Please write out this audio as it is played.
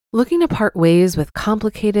Looking to part ways with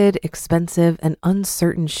complicated, expensive, and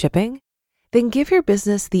uncertain shipping? Then give your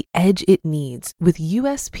business the edge it needs with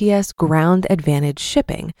USPS Ground Advantage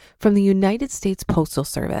shipping from the United States Postal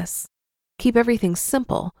Service. Keep everything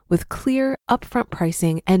simple with clear, upfront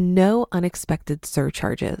pricing and no unexpected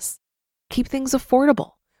surcharges. Keep things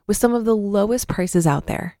affordable with some of the lowest prices out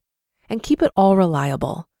there. And keep it all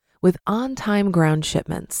reliable with on-time ground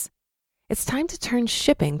shipments. It's time to turn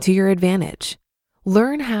shipping to your advantage.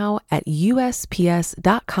 Learn how at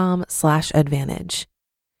USPS.com/advantage.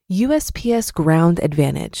 USPS Ground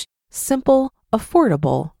Advantage. Simple,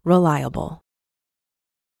 affordable, reliable.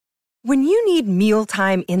 When you need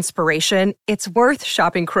mealtime inspiration, it's worth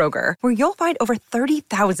shopping Kroger, where you'll find over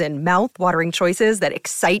 30,000 mouth-watering choices that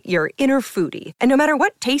excite your inner foodie. And no matter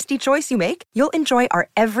what tasty choice you make, you'll enjoy our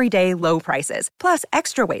everyday low prices, plus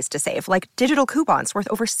extra ways to save, like digital coupons worth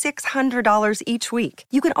over $600 each week.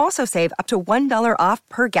 You can also save up to $1 off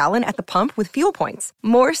per gallon at the pump with fuel points.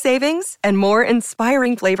 More savings and more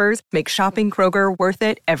inspiring flavors make shopping Kroger worth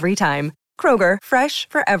it every time. Kroger, fresh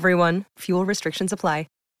for everyone. Fuel restrictions apply.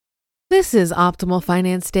 This is Optimal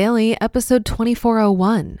Finance Daily, episode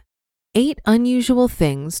 2401, 8 Unusual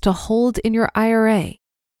Things to Hold in Your IRA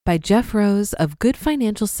by Jeff Rose of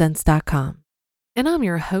GoodFinancialSense.com. And I'm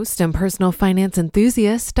your host and personal finance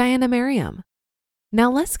enthusiast, Diana Merriam.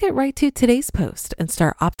 Now let's get right to today's post and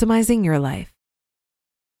start optimizing your life.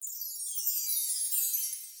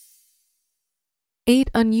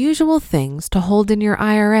 8 Unusual Things to Hold in Your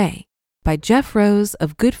IRA by Jeff Rose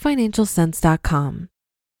of GoodFinancialSense.com.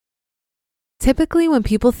 Typically, when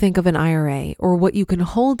people think of an IRA or what you can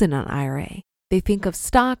hold in an IRA, they think of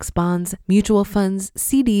stocks, bonds, mutual funds,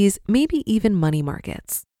 CDs, maybe even money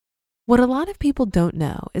markets. What a lot of people don't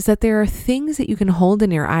know is that there are things that you can hold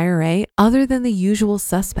in your IRA other than the usual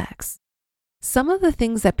suspects. Some of the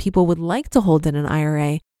things that people would like to hold in an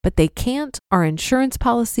IRA, but they can't, are insurance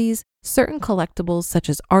policies, certain collectibles such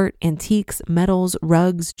as art, antiques, metals,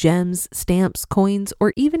 rugs, gems, stamps, coins,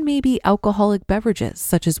 or even maybe alcoholic beverages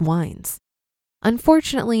such as wines.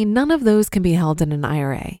 Unfortunately, none of those can be held in an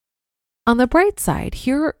IRA. On the bright side,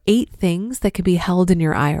 here are 8 things that can be held in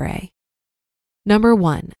your IRA. Number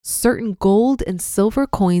 1, certain gold and silver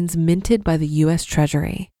coins minted by the U.S.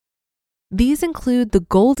 Treasury. These include the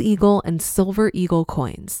Gold Eagle and Silver Eagle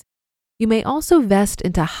coins. You may also vest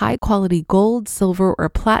into high-quality gold, silver, or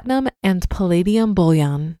platinum and palladium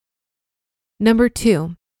bullion. Number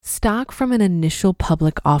 2, stock from an initial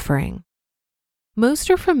public offering. Most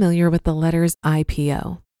are familiar with the letters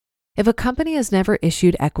IPO. If a company has never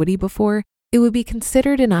issued equity before, it would be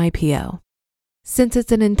considered an IPO. Since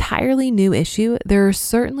it's an entirely new issue, there are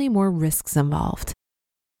certainly more risks involved.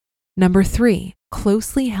 Number 3,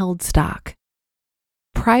 closely held stock.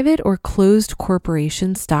 Private or closed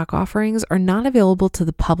corporation stock offerings are not available to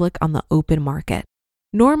the public on the open market.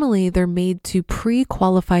 Normally, they're made to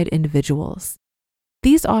pre-qualified individuals.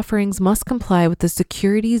 These offerings must comply with the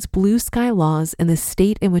securities blue sky laws in the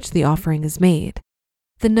state in which the offering is made.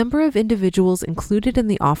 The number of individuals included in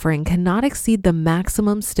the offering cannot exceed the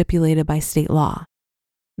maximum stipulated by state law.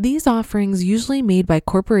 These offerings, usually made by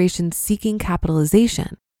corporations seeking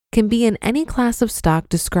capitalization, can be in any class of stock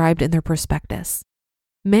described in their prospectus.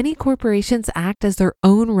 Many corporations act as their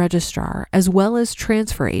own registrar as well as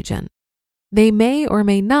transfer agent. They may or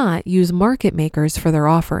may not use market makers for their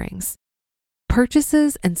offerings.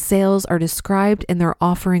 Purchases and sales are described in their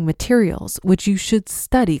offering materials, which you should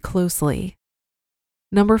study closely.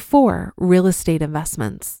 Number 4, real estate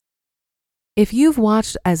investments. If you've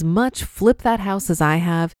watched as much Flip That House as I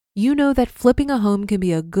have, you know that flipping a home can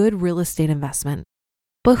be a good real estate investment.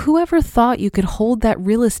 But whoever thought you could hold that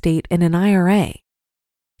real estate in an IRA?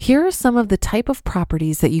 Here are some of the type of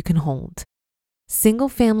properties that you can hold: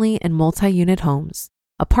 single-family and multi-unit homes,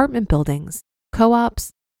 apartment buildings,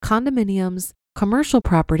 co-ops, condominiums, commercial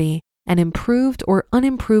property, and improved or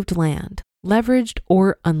unimproved land, leveraged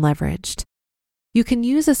or unleveraged. You can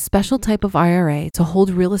use a special type of IRA to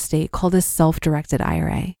hold real estate called a self-directed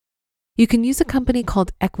IRA. You can use a company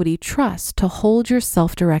called Equity Trust to hold your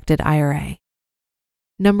self-directed IRA.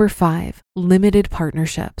 Number 5, limited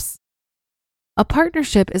partnerships. A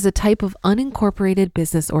partnership is a type of unincorporated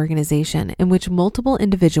business organization in which multiple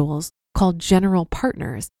individuals, called general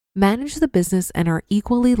partners, manage the business and are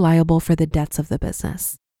equally liable for the debts of the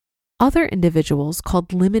business. Other individuals,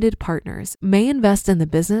 called limited partners, may invest in the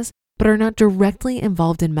business but are not directly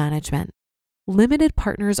involved in management. Limited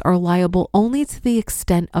partners are liable only to the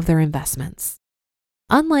extent of their investments.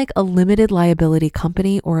 Unlike a limited liability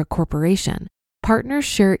company or a corporation, partners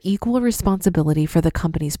share equal responsibility for the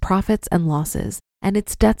company's profits and losses and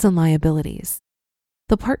its debts and liabilities.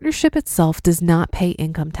 The partnership itself does not pay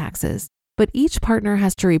income taxes, but each partner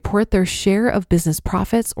has to report their share of business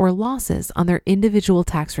profits or losses on their individual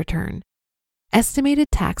tax return.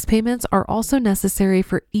 Estimated tax payments are also necessary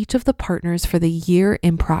for each of the partners for the year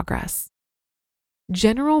in progress.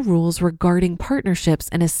 General rules regarding partnerships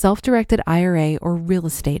in a self-directed IRA or real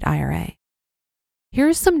estate IRA. Here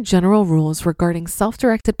are some general rules regarding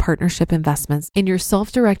self-directed partnership investments in your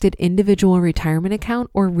self-directed individual retirement account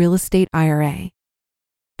or real estate IRA.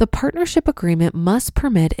 The partnership agreement must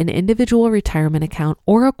permit an individual retirement account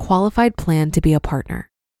or a qualified plan to be a partner.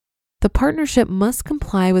 The partnership must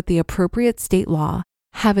comply with the appropriate state law,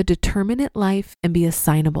 have a determinate life, and be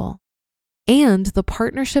assignable. And the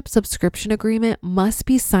partnership subscription agreement must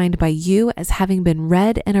be signed by you as having been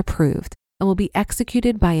read and approved and will be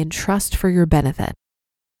executed by and trust for your benefit.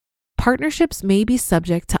 Partnerships may be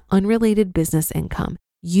subject to unrelated business income,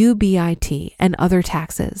 UBIT, and other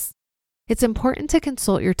taxes. It's important to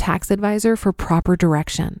consult your tax advisor for proper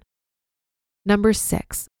direction. Number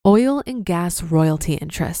 6, oil and gas royalty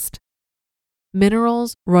interest.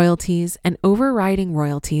 Minerals, royalties, and overriding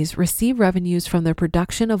royalties receive revenues from the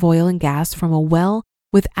production of oil and gas from a well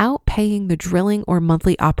without paying the drilling or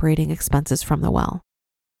monthly operating expenses from the well.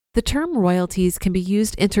 The term royalties can be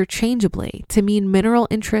used interchangeably to mean mineral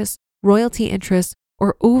interests, royalty interests,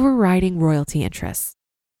 or overriding royalty interests.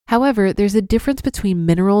 However, there's a difference between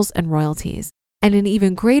minerals and royalties, and an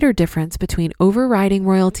even greater difference between overriding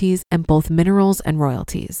royalties and both minerals and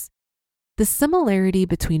royalties. The similarity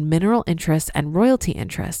between mineral interests and royalty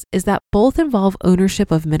interests is that both involve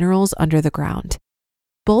ownership of minerals under the ground.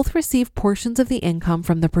 Both receive portions of the income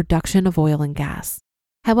from the production of oil and gas.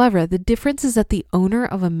 However, the difference is that the owner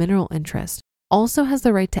of a mineral interest also has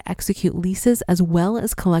the right to execute leases as well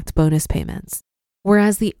as collect bonus payments,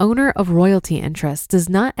 whereas the owner of royalty interests does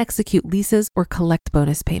not execute leases or collect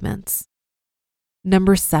bonus payments.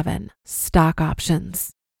 Number 7, stock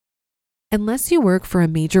options. Unless you work for a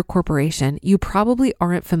major corporation, you probably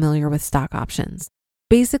aren't familiar with stock options.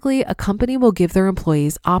 Basically, a company will give their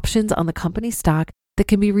employees options on the company stock that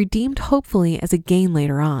can be redeemed hopefully as a gain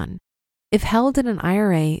later on. If held in an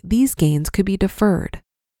IRA, these gains could be deferred.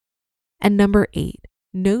 And number 8,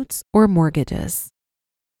 notes or mortgages.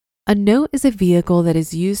 A note is a vehicle that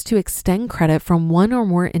is used to extend credit from one or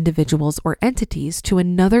more individuals or entities to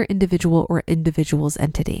another individual or individual's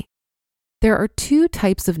entity. There are 2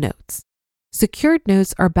 types of notes. Secured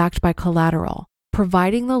notes are backed by collateral,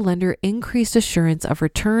 providing the lender increased assurance of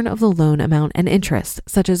return of the loan amount and interest,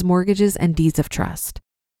 such as mortgages and deeds of trust.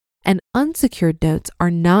 And unsecured notes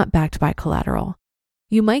are not backed by collateral.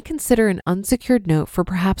 You might consider an unsecured note for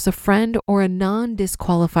perhaps a friend or a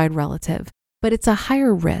non-disqualified relative, but it's a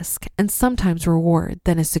higher risk and sometimes reward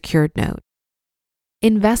than a secured note.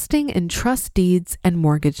 Investing in trust deeds and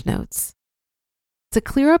mortgage notes. To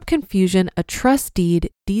clear up confusion, a trust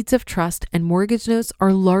deed, deeds of trust, and mortgage notes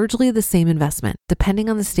are largely the same investment, depending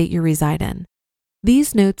on the state you reside in.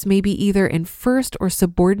 These notes may be either in first or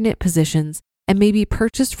subordinate positions and may be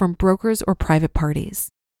purchased from brokers or private parties.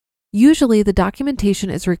 Usually, the documentation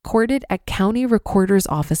is recorded at county recorders'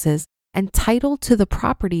 offices and title to the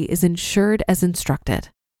property is insured as instructed.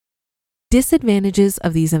 Disadvantages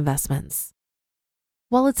of these investments.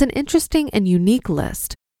 While it's an interesting and unique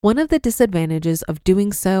list, one of the disadvantages of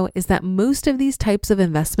doing so is that most of these types of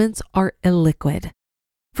investments are illiquid.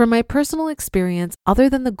 From my personal experience, other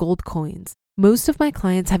than the gold coins, most of my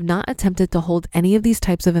clients have not attempted to hold any of these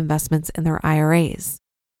types of investments in their IRAs.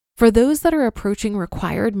 For those that are approaching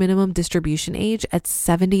required minimum distribution age at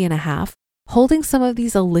 70 and a half, holding some of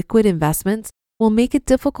these illiquid investments will make it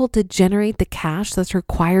difficult to generate the cash that's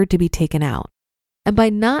required to be taken out. And by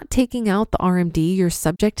not taking out the RMD, you're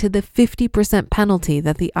subject to the 50% penalty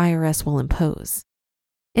that the IRS will impose.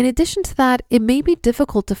 In addition to that, it may be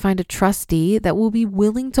difficult to find a trustee that will be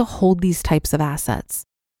willing to hold these types of assets.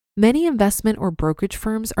 Many investment or brokerage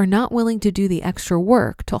firms are not willing to do the extra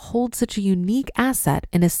work to hold such a unique asset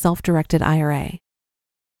in a self-directed IRA.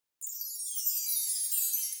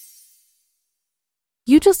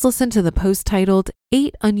 You just listened to the post titled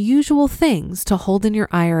 8 Unusual Things to Hold in Your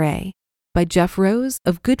IRA by Jeff Rose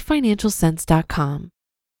of GoodFinancialSense.com.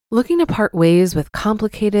 Looking to part ways with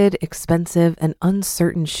complicated, expensive, and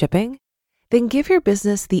uncertain shipping? Then give your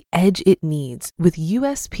business the edge it needs with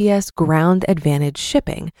USPS Ground Advantage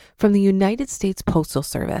shipping from the United States Postal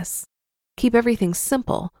Service. Keep everything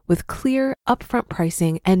simple with clear, upfront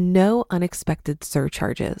pricing and no unexpected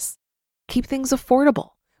surcharges. Keep things affordable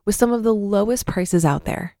with some of the lowest prices out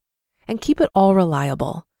there. And keep it all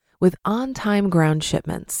reliable with on-time ground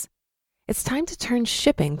shipments. It's time to turn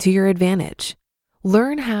shipping to your advantage.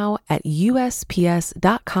 Learn how at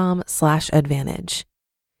USPS.com/advantage.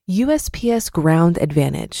 USPS Ground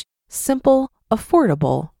Advantage. Simple,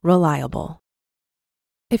 affordable, reliable.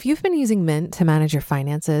 If you've been using Mint to manage your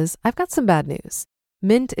finances, I've got some bad news.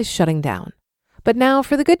 Mint is shutting down. But now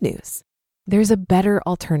for the good news. There's a better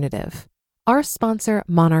alternative. Our sponsor,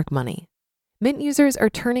 Monarch Money. Mint users are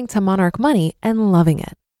turning to Monarch Money and loving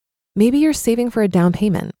it. Maybe you're saving for a down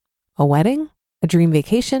payment, a wedding, a dream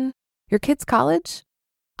vacation, your kid's college.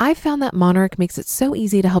 I've found that Monarch makes it so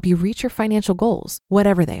easy to help you reach your financial goals,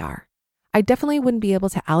 whatever they are. I definitely wouldn't be able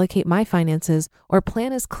to allocate my finances or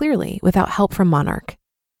plan as clearly without help from Monarch.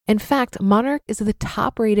 In fact, Monarch is the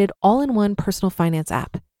top-rated all-in-one personal finance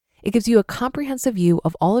app. It gives you a comprehensive view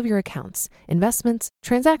of all of your accounts, investments,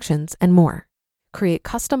 transactions, and more. Create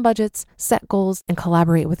custom budgets, set goals, and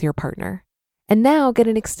collaborate with your partner. And now get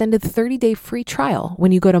an extended 30-day free trial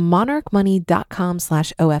when you go to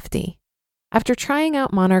monarchmoney.com/OFD. After trying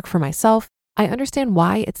out Monarch for myself, I understand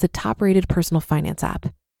why it's the top-rated personal finance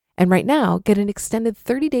app. And right now, get an extended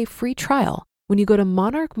 30-day free trial when you go to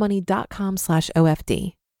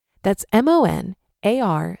monarchmoney.com/OFD. That's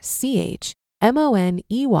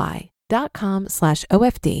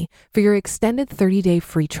monarchmoney.com/OFD for your extended 30-day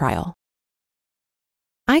free trial.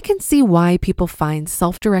 I can see why people find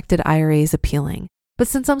self-directed IRAs appealing, but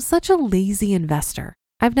since I'm such a lazy investor,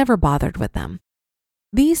 I've never bothered with them.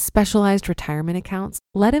 These specialized retirement accounts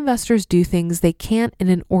let investors do things they can't in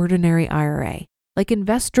an ordinary IRA, like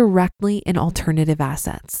invest directly in alternative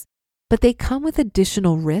assets. But they come with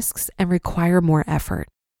additional risks and require more effort.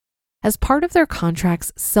 As part of their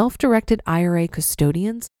contracts, self-directed IRA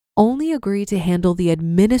custodians only agree to handle the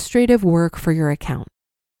administrative work for your account.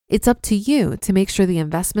 It's up to you to make sure the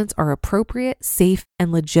investments are appropriate, safe,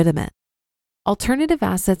 and legitimate. Alternative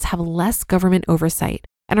assets have less government oversight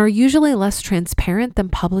and are usually less transparent than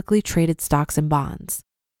publicly traded stocks and bonds.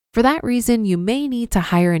 For that reason, you may need to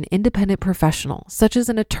hire an independent professional, such as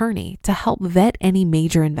an attorney, to help vet any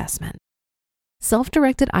major investment.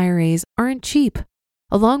 Self-directed IRAs aren't cheap.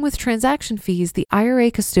 Along with transaction fees, the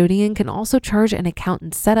IRA custodian can also charge an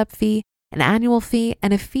accountant setup fee, an annual fee,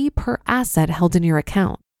 and a fee per asset held in your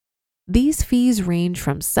account. These fees range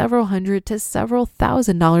from several hundred to several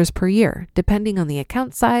 $1,000s per year, depending on the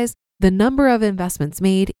account size, the number of investments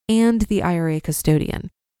made, and the IRA custodian.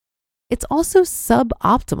 It's also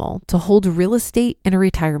suboptimal to hold real estate in a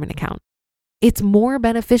retirement account. It's more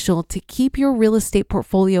beneficial to keep your real estate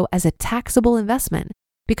portfolio as a taxable investment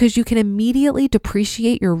because you can immediately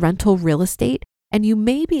depreciate your rental real estate, and you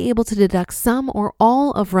may be able to deduct some or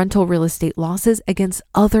all of rental real estate losses against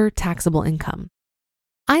other taxable income.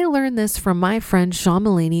 I learned this from my friend Sean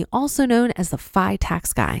Mullaney, also known as the FI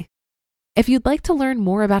Tax Guy. If you'd like to learn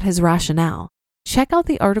more about his rationale, check out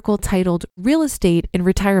the article titled Real Estate in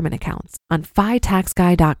Retirement Accounts on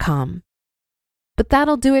FITaxGuy.com. But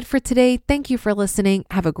that'll do it for today. Thank you for listening.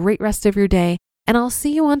 Have a great rest of your day, and I'll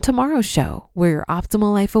see you on tomorrow's show where your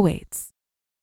optimal life awaits.